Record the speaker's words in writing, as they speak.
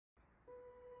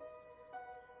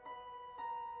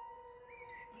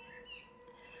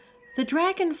The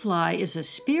dragonfly is a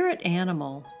spirit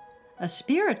animal, a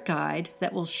spirit guide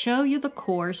that will show you the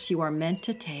course you are meant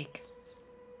to take.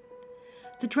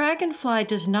 The dragonfly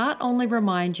does not only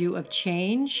remind you of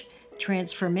change,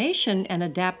 transformation, and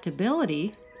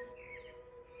adaptability,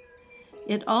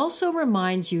 it also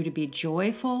reminds you to be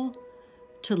joyful,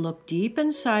 to look deep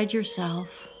inside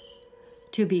yourself,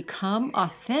 to become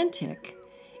authentic,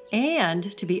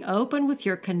 and to be open with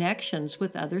your connections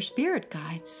with other spirit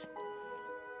guides.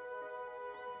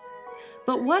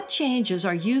 But what changes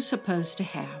are you supposed to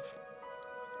have?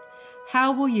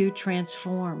 How will you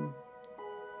transform?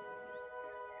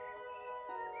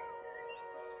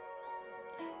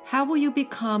 How will you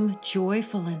become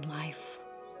joyful in life?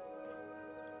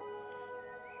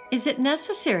 Is it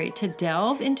necessary to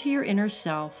delve into your inner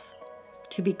self,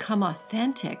 to become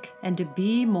authentic, and to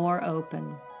be more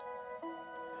open?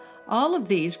 All of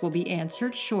these will be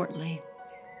answered shortly.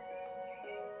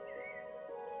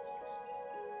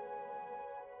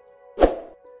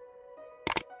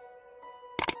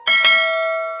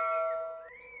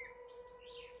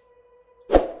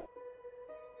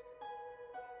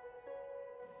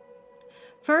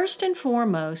 First and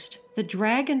foremost, the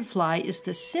dragonfly is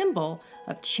the symbol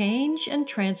of change and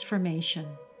transformation.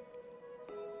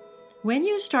 When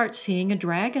you start seeing a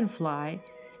dragonfly,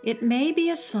 it may be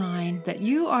a sign that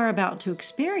you are about to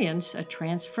experience a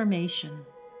transformation.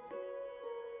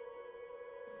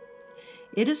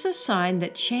 It is a sign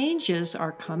that changes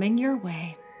are coming your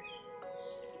way.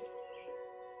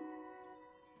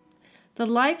 The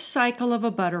life cycle of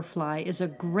a butterfly is a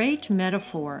great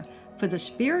metaphor for the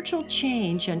spiritual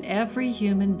change in every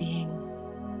human being.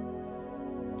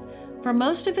 For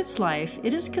most of its life,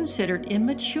 it is considered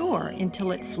immature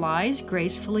until it flies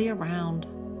gracefully around.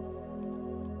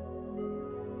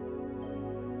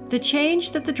 The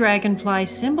change that the dragonfly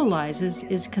symbolizes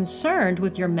is concerned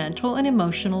with your mental and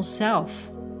emotional self.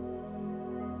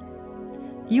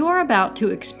 You are about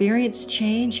to experience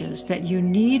changes that you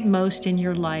need most in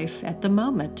your life at the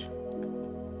moment.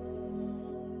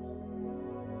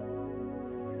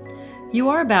 You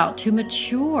are about to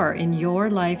mature in your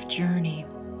life journey.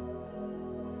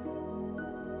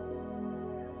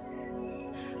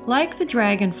 Like the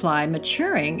dragonfly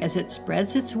maturing as it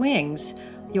spreads its wings,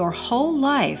 your whole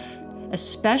life,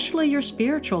 especially your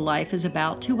spiritual life, is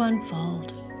about to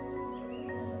unfold.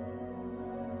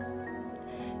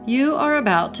 You are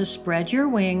about to spread your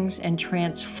wings and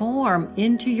transform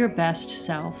into your best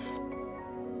self.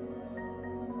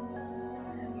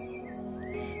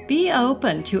 Be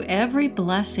open to every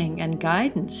blessing and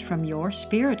guidance from your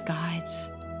spirit guides.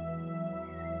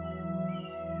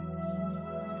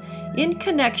 In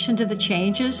connection to the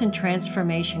changes and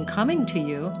transformation coming to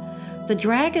you, the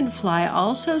dragonfly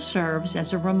also serves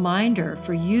as a reminder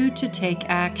for you to take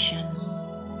action.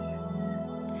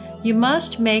 You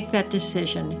must make that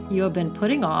decision you have been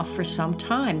putting off for some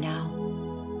time now.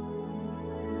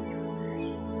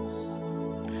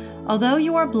 Although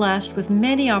you are blessed with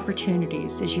many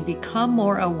opportunities as you become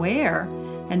more aware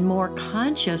and more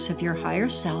conscious of your higher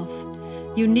self,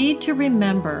 you need to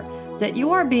remember that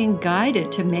you are being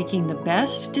guided to making the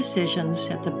best decisions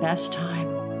at the best time.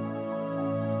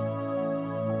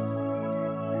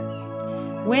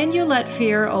 When you let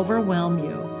fear overwhelm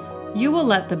you, you will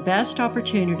let the best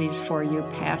opportunities for you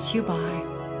pass you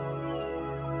by.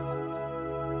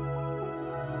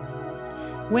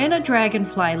 When a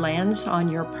dragonfly lands on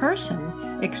your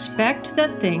person, expect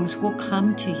that things will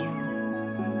come to you.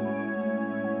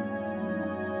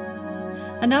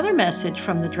 Another message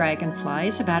from the dragonfly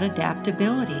is about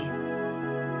adaptability.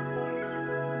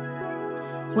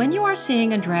 When you are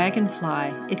seeing a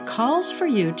dragonfly, it calls for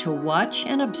you to watch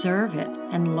and observe it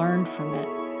and learn from it.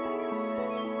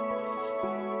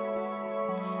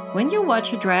 When you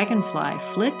watch a dragonfly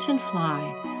flit and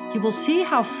fly, you will see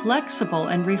how flexible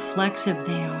and reflexive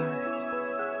they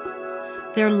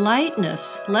are. Their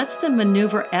lightness lets them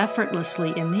maneuver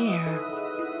effortlessly in the air.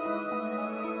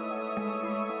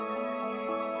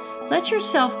 Let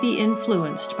yourself be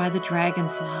influenced by the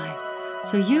dragonfly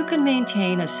so you can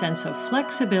maintain a sense of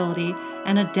flexibility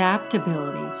and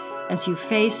adaptability as you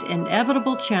face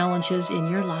inevitable challenges in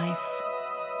your life.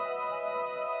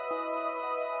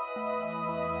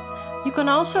 You can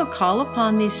also call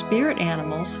upon these spirit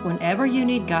animals whenever you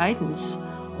need guidance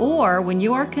or when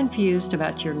you are confused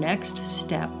about your next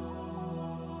step.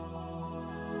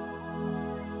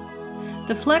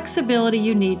 The flexibility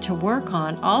you need to work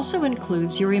on also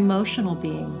includes your emotional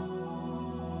being.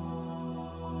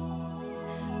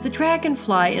 The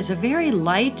dragonfly is a very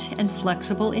light and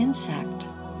flexible insect.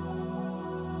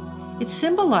 It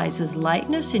symbolizes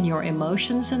lightness in your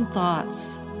emotions and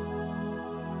thoughts.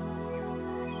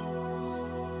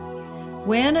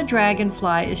 When a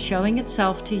dragonfly is showing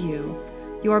itself to you,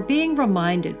 you are being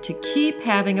reminded to keep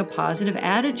having a positive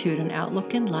attitude and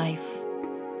outlook in life.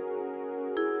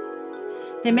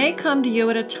 They may come to you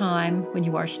at a time when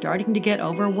you are starting to get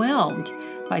overwhelmed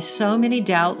by so many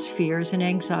doubts, fears, and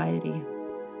anxiety.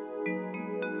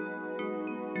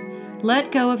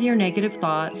 Let go of your negative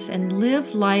thoughts and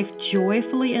live life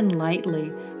joyfully and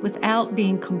lightly without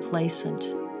being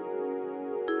complacent.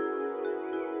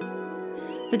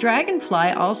 The dragonfly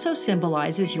also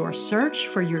symbolizes your search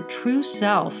for your true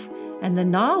self and the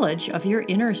knowledge of your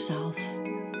inner self.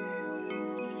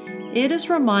 It is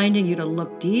reminding you to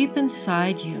look deep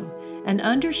inside you and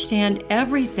understand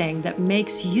everything that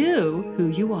makes you who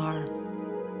you are.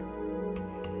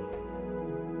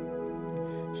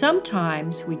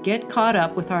 Sometimes we get caught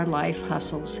up with our life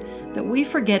hustles that we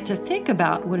forget to think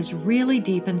about what is really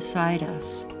deep inside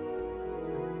us.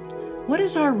 What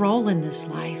is our role in this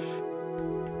life?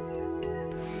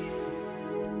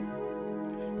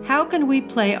 How can we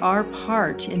play our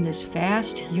part in this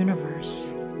vast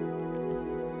universe?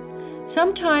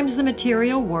 Sometimes the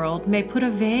material world may put a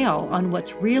veil on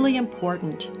what's really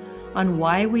important, on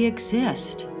why we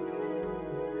exist.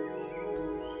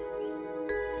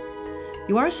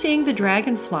 You are seeing the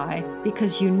dragonfly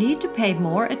because you need to pay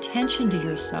more attention to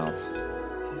yourself.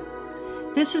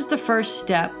 This is the first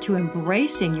step to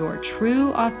embracing your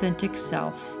true, authentic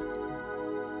self.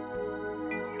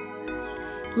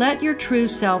 Let your true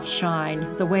self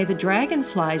shine the way the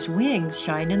dragonfly's wings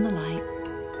shine in the light.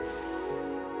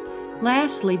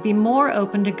 Lastly, be more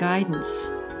open to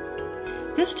guidance.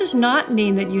 This does not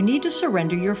mean that you need to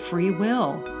surrender your free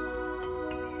will.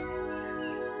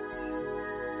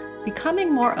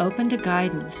 Becoming more open to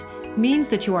guidance means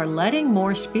that you are letting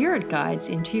more spirit guides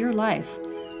into your life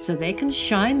so they can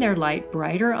shine their light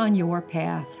brighter on your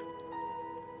path.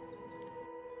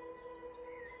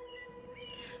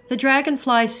 The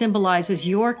dragonfly symbolizes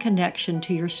your connection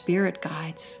to your spirit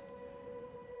guides.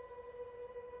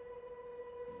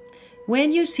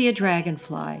 When you see a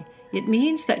dragonfly, it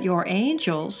means that your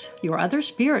angels, your other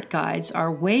spirit guides, are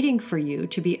waiting for you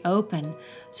to be open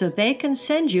so they can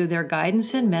send you their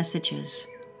guidance and messages.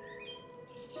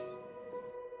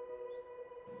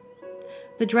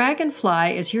 The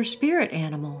dragonfly is your spirit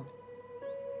animal.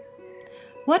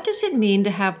 What does it mean to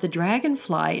have the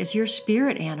dragonfly as your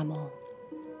spirit animal?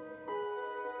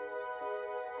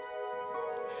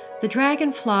 The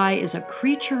dragonfly is a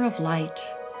creature of light.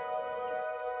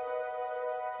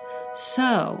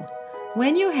 So,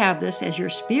 when you have this as your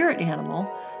spirit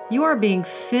animal, you are being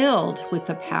filled with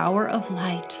the power of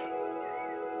light.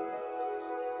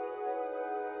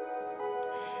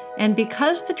 And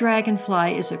because the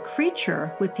dragonfly is a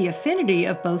creature with the affinity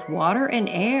of both water and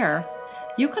air,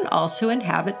 you can also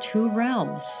inhabit two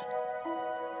realms.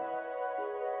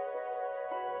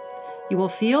 You will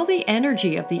feel the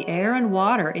energy of the air and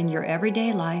water in your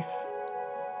everyday life.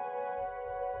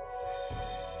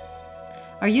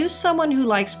 Are you someone who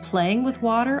likes playing with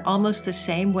water almost the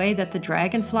same way that the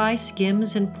dragonfly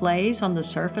skims and plays on the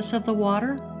surface of the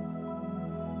water?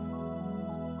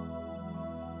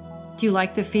 Do you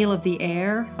like the feel of the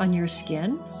air on your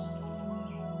skin?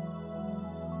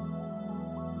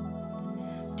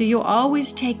 Do you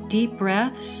always take deep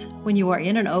breaths when you are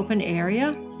in an open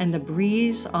area and the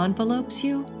breeze envelopes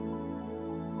you?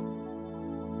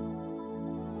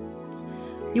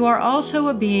 You are also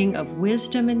a being of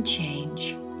wisdom and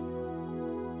change.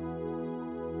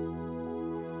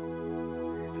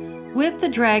 With the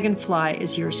dragonfly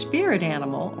as your spirit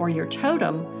animal or your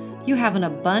totem, you have an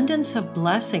abundance of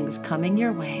blessings coming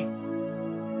your way.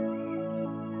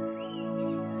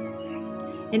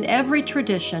 In every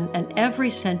tradition and every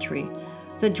century,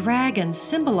 the dragon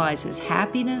symbolizes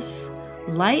happiness,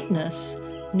 lightness,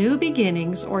 new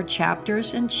beginnings, or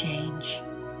chapters and change.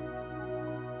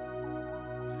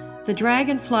 The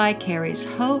dragonfly carries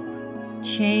hope,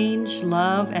 change,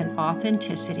 love, and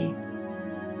authenticity.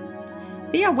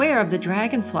 Be aware of the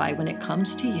dragonfly when it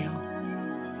comes to you.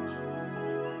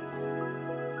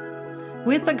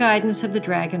 With the guidance of the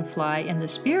dragonfly and the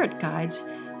spirit guides,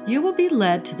 you will be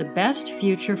led to the best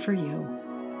future for you.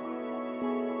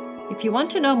 If you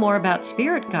want to know more about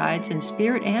spirit guides and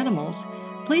spirit animals,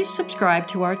 please subscribe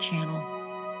to our channel.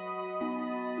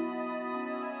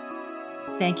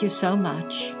 Thank you so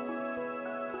much.